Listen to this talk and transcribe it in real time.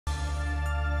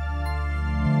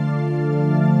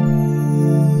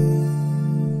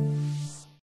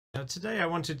Today I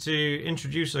wanted to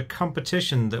introduce a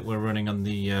competition that we're running on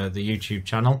the YouTube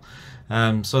channel.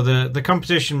 So the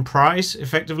competition prize,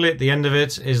 effectively at the end of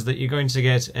it, is that you're going to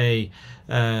get a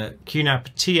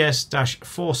QNAP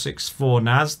TS-464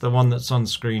 NAS, the one that's on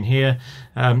screen here,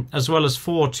 as well as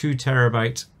 4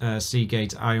 2TB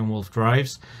Seagate IronWolf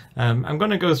drives. I'm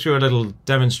going to go through a little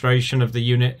demonstration of the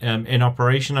unit in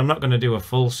operation. I'm not going to do a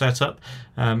full setup.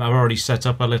 I've already set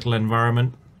up a little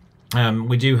environment.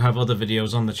 We do have other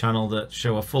videos on the channel that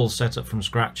show a full setup from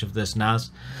scratch of this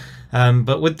NAS.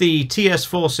 But with the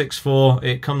TS-464,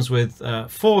 it comes with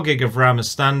 4 gig of RAM as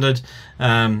standard.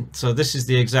 So this is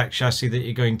the exact chassis that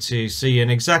you're going to see, and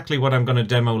exactly what I'm going to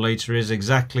demo later is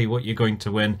exactly what you're going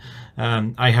to win.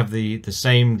 I have the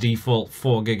same default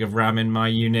 4 gig of RAM in my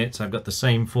unit. I've got the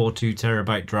same 4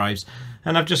 2TB drives,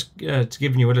 and I've just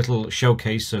given you a little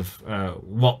showcase of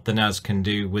what the NAS can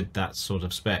do with that sort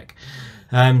of spec.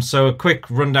 So a quick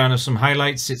rundown of some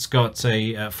highlights. It's got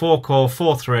a 4-core,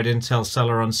 4-thread Intel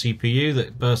Celeron CPU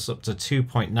that bursts up to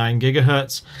 2.9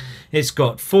 GHz. It's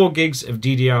got 4 gigs of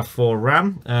DDR4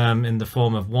 RAM in the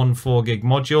form of one 4 gig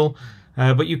module,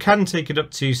 but you can take it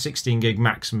up to 16 gig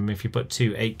maximum if you put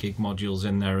 2 8 gig modules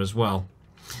in there as well.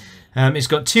 It's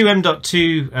got 2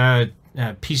 M.2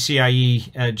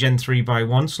 PCIe Gen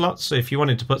 3x1 slots, so if you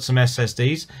wanted to put some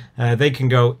SSDs, they can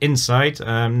go inside.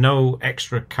 No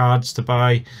extra cards to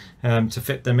buy to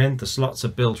fit them in. The slots are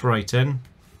built right in.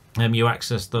 You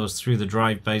access those through the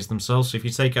drive bays themselves, so if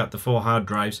you take out the 4 hard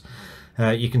drives,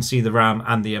 you can see the RAM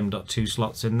and the M.2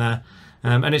 slots in there.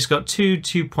 And it's got 2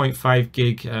 2.5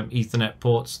 gig Ethernet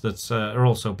ports that are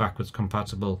also backwards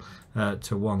compatible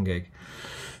to 1 gig.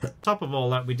 On top of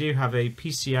all that, we do have a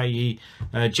PCIe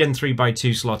Gen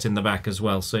 3x2 slot in the back as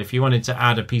well. So if you wanted to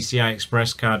add a PCI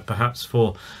Express card, perhaps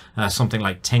for something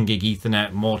like 10 gig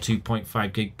Ethernet, more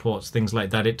 2.5 gig ports, things like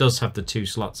that, it does have the 2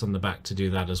 slots on the back to do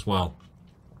that as well.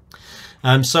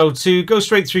 So to go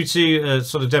straight through to a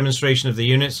sort of demonstration of the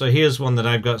unit, so here's one that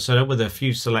I've got set up with a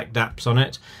few select apps on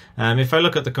it. If I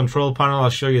look at the control panel, I'll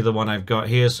show you the one I've got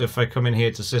here. So if I come in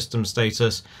here to system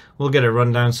status, we'll get a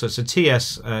rundown. So it's a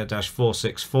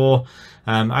TS-464.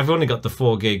 I've only got the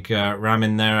 4 gig RAM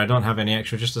in there. I don't have any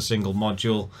extra, just a single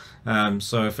module.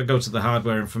 So if I go to the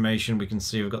hardware information, we can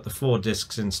see we've got the 4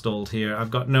 disks installed here.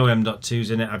 I've got no M.2s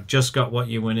in it. I've just got what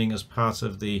you're winning as part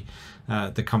of the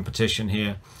competition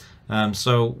here.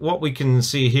 So what we can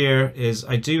see here is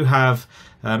I do have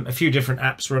a few different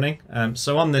apps running.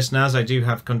 So on this NAS I do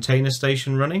have Container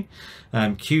Station running,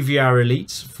 QVR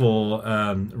Elite for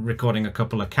recording a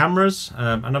couple of cameras,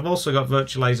 and I've also got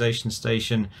Virtualization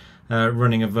Station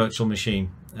running a virtual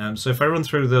machine. So if I run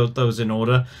through those in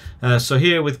order, so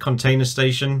here with Container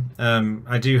Station,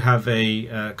 I do have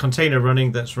a container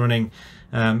running that's running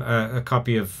a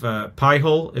copy of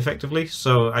Pi-hole effectively,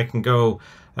 so I can go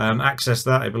access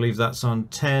that. I believe that's on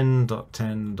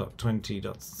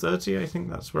 10.10.20.30. I think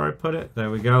that's where I put it. There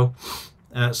we go.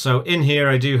 So in here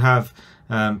I do have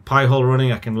Pi-hole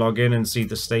running. I can log in and see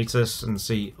the status and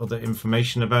see other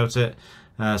information about it.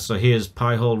 So here's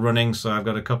Pi-hole running. So I've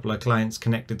got a couple of clients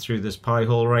connected through this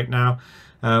Pi-hole right now.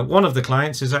 One of the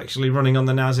clients is actually running on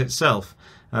the NAS itself.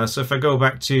 So if I go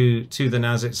back to the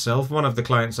NAS itself, one of the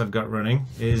clients I've got running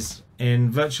is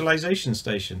in Virtualization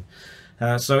Station.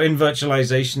 So in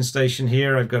Virtualization Station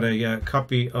here, I've got a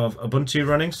copy of Ubuntu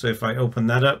running. So if I open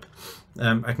that up,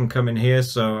 I can come in here.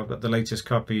 So I've got the latest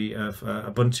copy of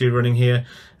Ubuntu running here.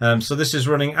 So this is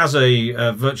running as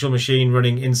a virtual machine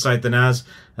running inside the NAS.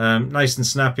 Nice and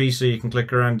snappy, so you can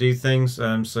click around, do things.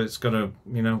 So it's got a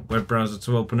web browser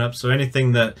to open up. So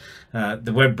anything that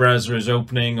the web browser is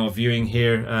opening or viewing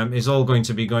here is all going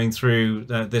to be going through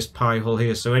this Pi-hole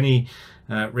here. So any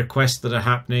requests that are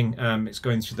happening, it's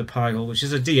going through the Pi-hole, which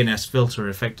is a DNS filter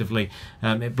effectively.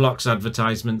 It blocks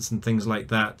advertisements and things like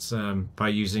that by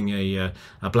using a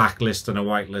blacklist and a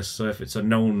whitelist. So if it's a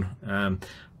known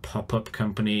pop-up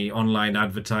company, online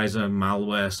advertiser,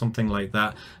 malware, something like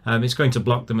that, it's going to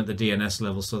block them at the DNS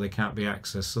level so they can't be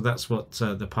accessed. So that's what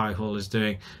the Pi-hole is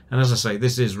doing. And as I say,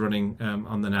 this is running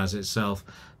on the NAS itself.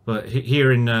 But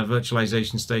here in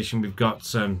Virtualization Station, we've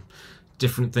got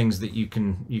different things that you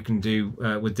can do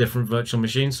with different virtual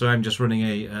machines. So I'm just running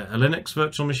a Linux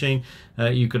virtual machine.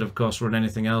 You could of course run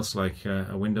anything else like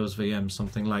a Windows VM,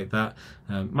 something like that.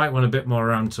 Might want a bit more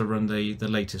RAM to run the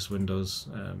latest Windows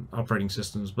operating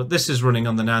systems, but this is running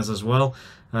on the NAS as well.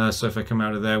 So if I come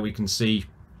out of there, we can see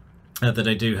that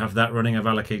I do have that running. I've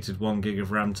allocated 1 gig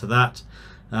of RAM to that.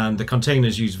 and the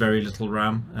containers use very little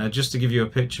RAM. Just to give you a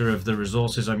picture of the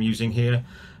resources I'm using here,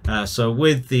 so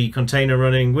with the container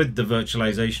running, with the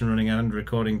virtualization running and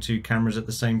recording 2 cameras at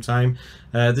the same time,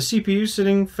 the CPU is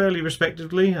sitting fairly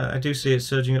respectively. I do see it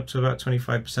surging up to about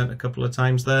 25% a couple of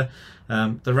times there.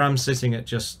 The RAM's sitting at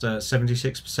just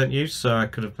 76% use, so I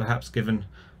could have perhaps given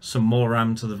some more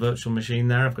RAM to the virtual machine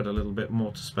there. I've got a little bit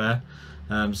more to spare.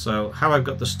 So how I've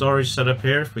got the storage set up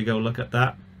here, if we go look at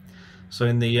that. So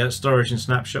in the storage and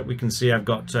snapshot, we can see I've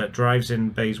got drives in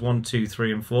bays 1, 2,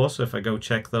 3 and 4. So if I go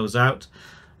check those out,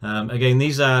 again,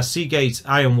 these are Seagate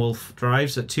IronWolf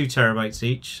drives at 2 terabytes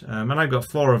each, and I've got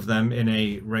 4 of them in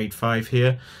a RAID 5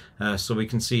 here. So we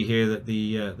can see here that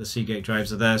the Seagate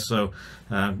drives are there. So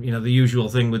you know, the usual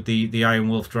thing with the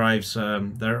IronWolf drives,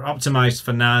 they're optimized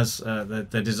for NAS.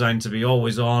 They're designed to be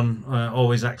always on,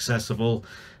 always accessible,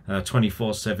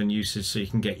 24/7 usage, so you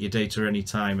can get your data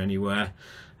anytime, anywhere.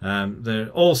 They're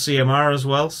all CMR as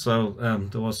well, so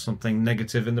there was something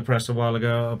negative in the press a while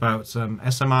ago about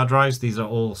SMR drives. These are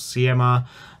all CMR,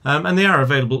 and they are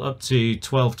available up to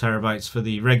 12 terabytes for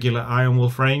the regular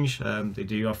IronWolf range. They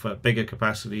do offer bigger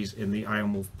capacities in the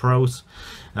IronWolf Pros,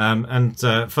 and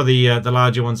for the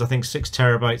larger ones, I think 6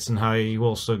 terabytes and higher, you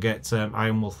also get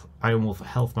IronWolf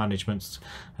Health Management.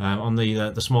 On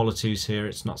the smaller 2s here,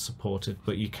 it's not supported,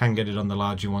 but you can get it on the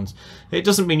larger ones. It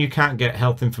doesn't mean you can't get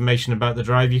health information about the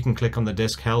drive. You can click on the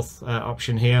disk health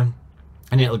option here,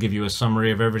 and it'll give you a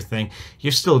summary of everything.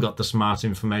 You've still got the smart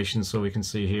information, so we can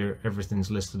see here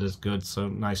everything's listed as good, so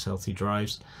nice healthy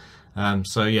drives.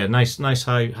 So yeah, nice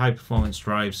high performance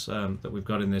drives that we've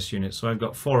got in this unit. So I've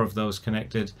got 4 of those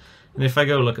connected, and if I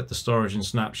go look at the storage and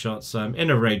snapshots in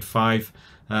a RAID 5,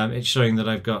 it's showing that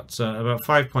I've got about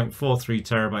 5.43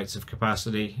 terabytes of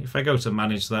capacity. If I go to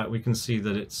manage that, we can see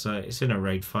that it's in a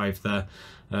RAID 5 there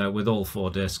with all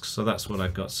 4 disks. So that's what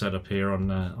I've got set up here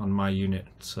on my unit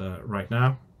right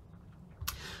now.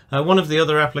 One of the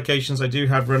other applications I do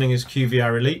have running is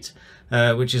QVR Elite,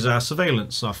 which is our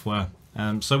surveillance software.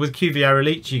 So with QVR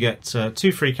Elite, you get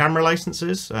 2 free camera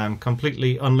licenses,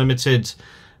 completely unlimited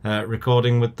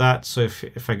recording with that. So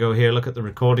if I go here, look at the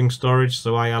recording storage,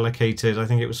 so I allocated, I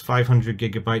think it was 500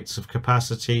 gigabytes of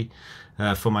capacity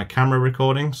for my camera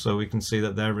recording. So we can see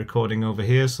that they're recording over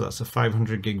here, so that's a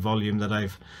 500 gig volume that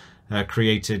I've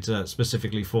created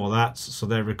specifically for that. So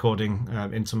they're recording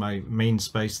into my main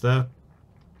space there.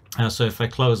 So if I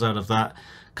close out of that,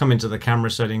 come into the camera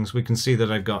settings, we can see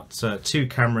that I've got 2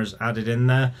 cameras added in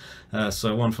there.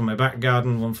 So one for my back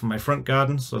garden, one for my front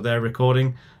garden, so they're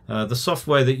recording. The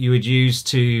software that you would use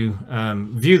to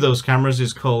view those cameras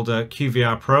is called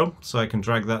QVR Pro, so I can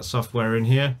drag that software in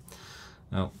here.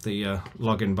 Oh, the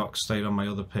login box stayed on my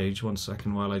other page. 1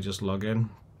 second while I just log in.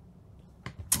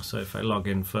 So if I log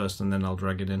in first and then I'll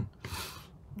drag it in.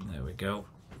 There we go.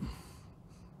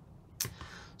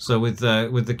 So with the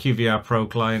QVR Pro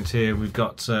client here, we've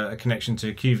got a connection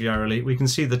to QVR Elite. We can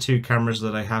see the 2 cameras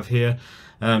that I have here.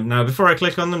 Now, before I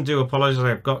click on them, do apologize,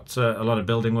 I've got a lot of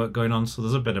building work going on, so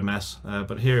there's a bit of mess.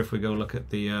 But here, if we go look at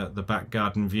the back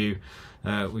garden view,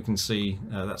 we can see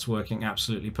that's working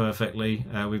absolutely perfectly.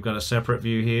 We've got a separate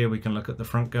view here. We can look at the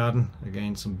front garden.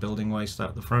 Again, some building waste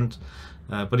out the front.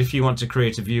 But if you want to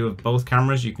create a view of both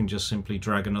cameras, you can just simply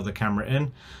drag another camera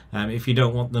in. If you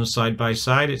don't want them side by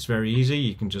side, it's very easy.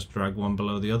 You can just drag one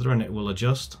below the other and it will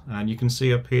adjust. And you can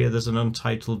see up here there's an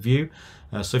untitled view.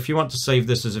 So if you want to save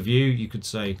this as a view, you could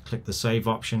say click the save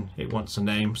option. It wants a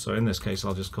name, so in this case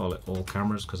I'll just call it all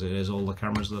cameras because it is all the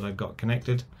cameras that I've got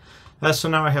connected. So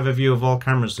now I have a view of all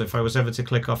cameras. So if I was ever to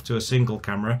click off to a single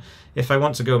camera, if I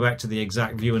want to go back to the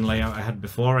exact view and layout I had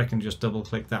before, I can just double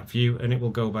click that view and it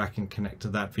will go back and connect to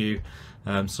that view.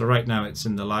 So right now it's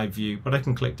in the live view, but I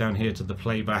can click down here to the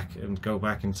playback and go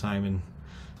back in time and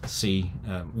see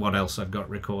what else I've got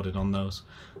recorded on those.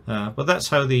 But that's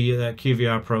how the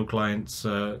QVR Pro client's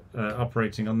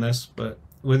operating on this. But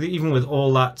even with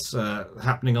all that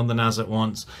happening on the NAS at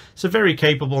once, it's a very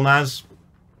capable NAS.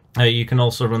 You can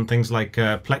also run things like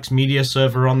Plex Media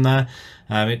Server on there.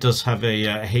 It does have a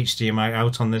HDMI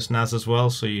out on this NAS as well,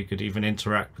 so you could even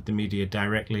interact with the media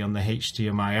directly on the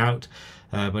HDMI out.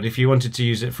 But if you wanted to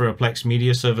use it for a Plex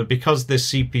Media Server, because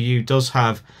this CPU does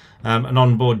have an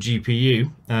onboard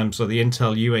GPU, so the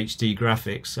Intel UHD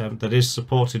graphics that is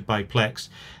supported by Plex,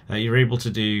 you're able to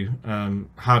do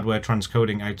hardware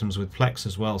transcoding items with Plex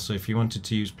as well. So if you wanted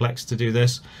to use Plex to do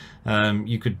this,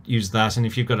 you could use that, and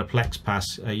if you've got a Plex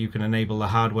pass, you can enable the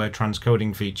hardware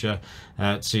transcoding feature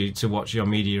to watch your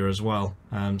media as well.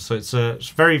 So it's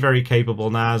very, very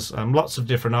capable NAS. Lots of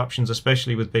different options,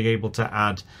 especially with being able to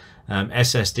add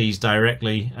SSDs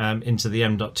directly into the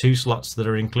M.2 slots that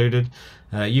are included.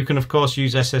 You can of course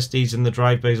use SSDs in the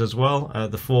drive bays as well.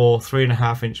 The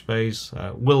 3.5 inch bays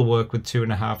will work with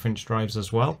 2.5 inch drives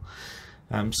as well.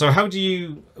 So how do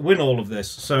you win all of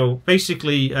this? So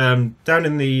basically, down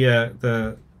in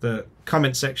the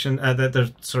comment section,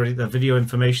 the video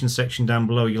information section down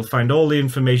below, you'll find all the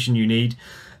information you need.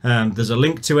 There's a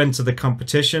link to enter the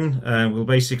competition. We'll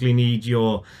basically need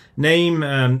your name,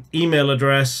 email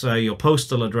address, your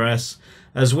postal address,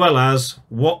 as well as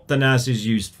what the NAS is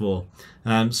used for.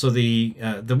 So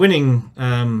the winning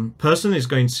person is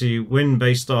going to win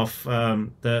based off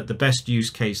the best use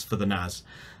case for the NAS.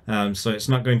 So it's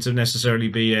not going to necessarily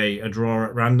be a draw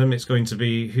at random. It's going to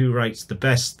be who writes the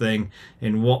best thing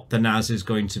in what the NAS is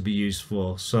going to be used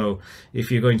for. So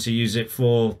if you're going to use it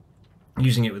for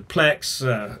using it with Plex,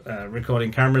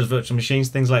 recording cameras, virtual machines,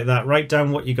 things like that, write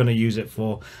down what you're going to use it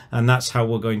for, and that's how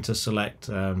we're going to select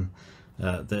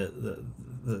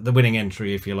the winning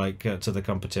entry, if you like, to the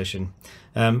competition.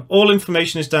 All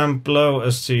information is down below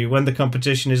as to when the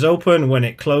competition is open, when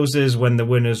it closes, when the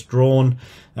winner's drawn.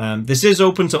 This is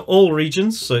open to all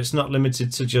regions, so it's not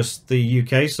limited to just the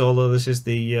UK. So although this is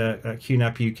the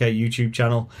QNAP UK YouTube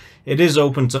channel, it is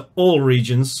open to all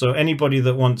regions. So anybody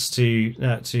that wants to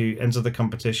enter the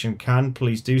competition can,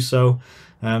 please do so.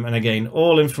 And again,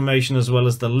 all information as well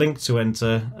as the link to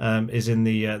enter is in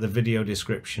the video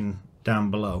description down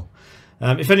below.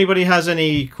 If anybody has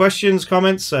any questions,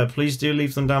 comments, please do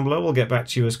leave them down below. We'll get back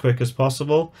to you as quick as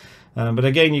possible. But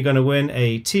again, you're going to win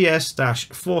a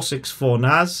TS-464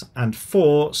 NAS and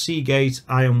 4 Seagate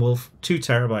IronWolf 2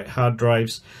 TB hard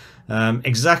drives.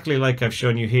 Exactly like I've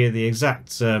shown you here, the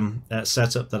exact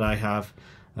setup that I have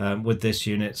with this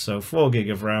unit. So 4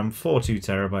 GB of RAM, 4 2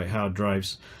 TB hard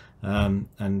drives, and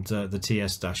the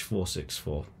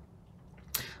TS-464.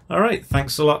 All right,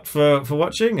 thanks a lot for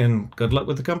watching, and good luck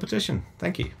with the competition.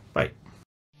 Thank you.